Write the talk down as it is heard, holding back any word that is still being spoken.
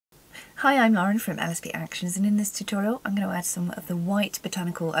Hi, I'm Lauren from LSP Actions, and in this tutorial I'm going to add some of the white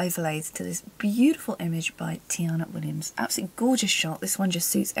botanical overlays to this beautiful image by Tianna Williams. Absolutely gorgeous shot. This one just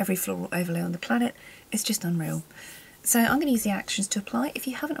suits every floral overlay on the planet. It's just unreal. So I'm going to use the actions to apply. If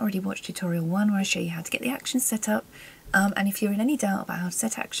you haven't already watched tutorial 1 where I show you how to get the actions set up, and if you're in any doubt about how to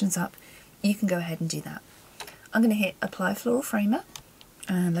set actions up, you can go ahead and do that. I'm going to hit Apply Floral Framer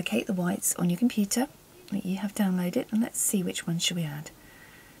and locate the whites on your computer that you have downloaded, and let's see which one should we add.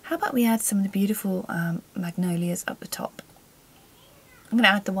 How about we add some of the beautiful magnolias up the top. I'm going to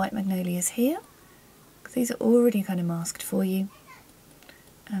add the white magnolias here, because these are already kind of masked for you.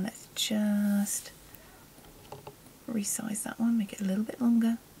 And let's just resize that one, make it a little bit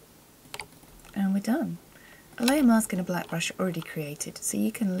longer. And we're done. A layer mask and a black brush are already created, so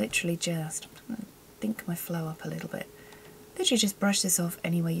you can literally just, I'm going to think my flow up a little bit, literally just brush this off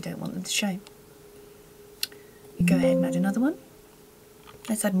any way you don't want them to show. You go ahead and add another one.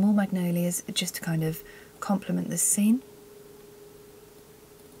 Let's add more magnolias just to kind of complement this scene.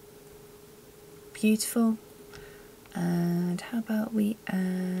 Beautiful. And how about we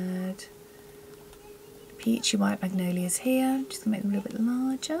add peachy white magnolias here, just to make them a little bit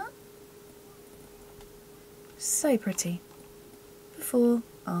larger. So pretty. Before,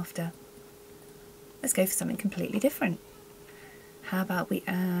 after. Let's go for something completely different. How about we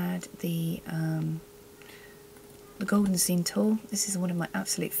add the Golden Scene tool. This is one of my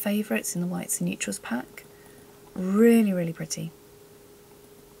absolute favourites in the whites and neutrals pack. Really, really pretty.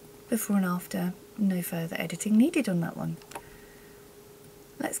 Before and after, no further editing needed on that one.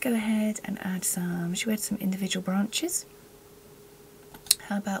 Let's go ahead and add some, should we add some individual branches?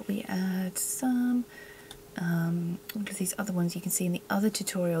 How about we add some, all of these other ones you can see in the other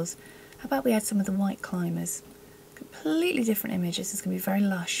tutorials. How about we add some of the white climbers? Completely different images. It's going to be very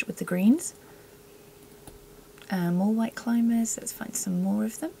lush with the greens. More white climbers, let's find some more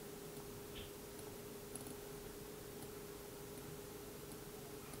of them.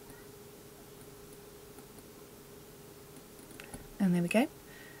 And there we go.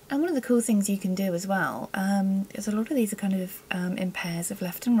 And one of the cool things you can do as well, is a lot of these are kind of in pairs of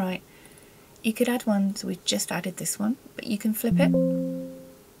left and right. You could add one, so we've just added this one, but you can flip it.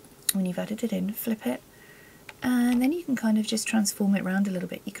 When you've added it in, flip it. And then you can kind of just transform it around a little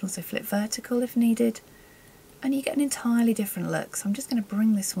bit. You can also flip vertical if needed. And you get an entirely different look. So I'm just going to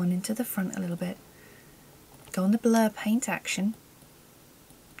bring this one into the front a little bit. Go on the blur paint action.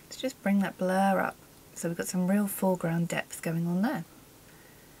 Let's just bring that blur up. So we've got some real foreground depth going on there.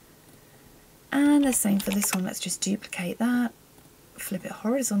 And the same for this one. Let's just duplicate that. Flip it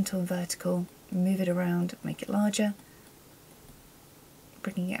horizontal and vertical. Move it around, make it larger.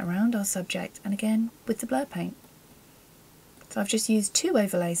 Bringing it around our subject. And again, with the blur paint. So I've just used 2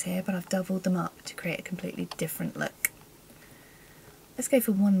 overlays here, but I've doubled them up to create a completely different look. Let's go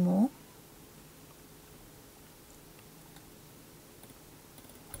for one more.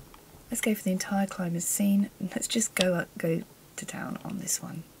 Let's go for the entire climber's scene. Let's just go to town on this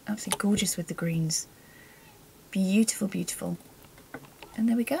one. Absolutely gorgeous with the greens. Beautiful, beautiful. And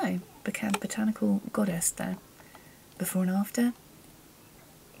there we go. Botanical goddess there. Before and after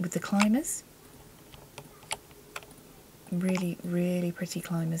with the climbers. Really, really pretty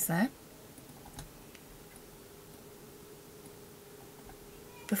climbers there.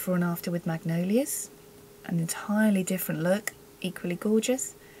 Before and after with magnolias. An entirely different look, equally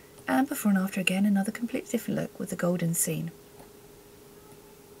gorgeous. And before and after again, another completely different look with the golden scene.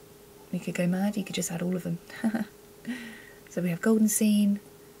 You could go mad, you could just add all of them. So we have golden scene,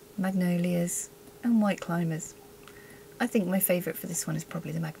 magnolias, and white climbers. I think my favourite for this one is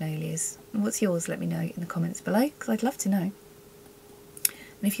probably the magnolias. What's yours? Let me know in the comments below, because I'd love to know. And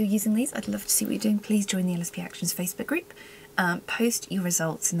if you're using these, I'd love to see what you're doing. Please join the LSP Actions Facebook group. Post your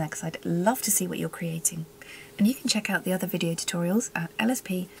results in there, because I'd love to see what you're creating. And you can check out the other video tutorials at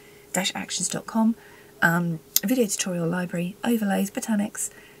lsp-actions.com. Video tutorial library, overlays,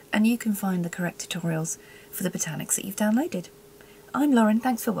 botanics, and you can find the correct tutorials for the botanics that you've downloaded. I'm Lauren,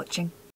 thanks for watching.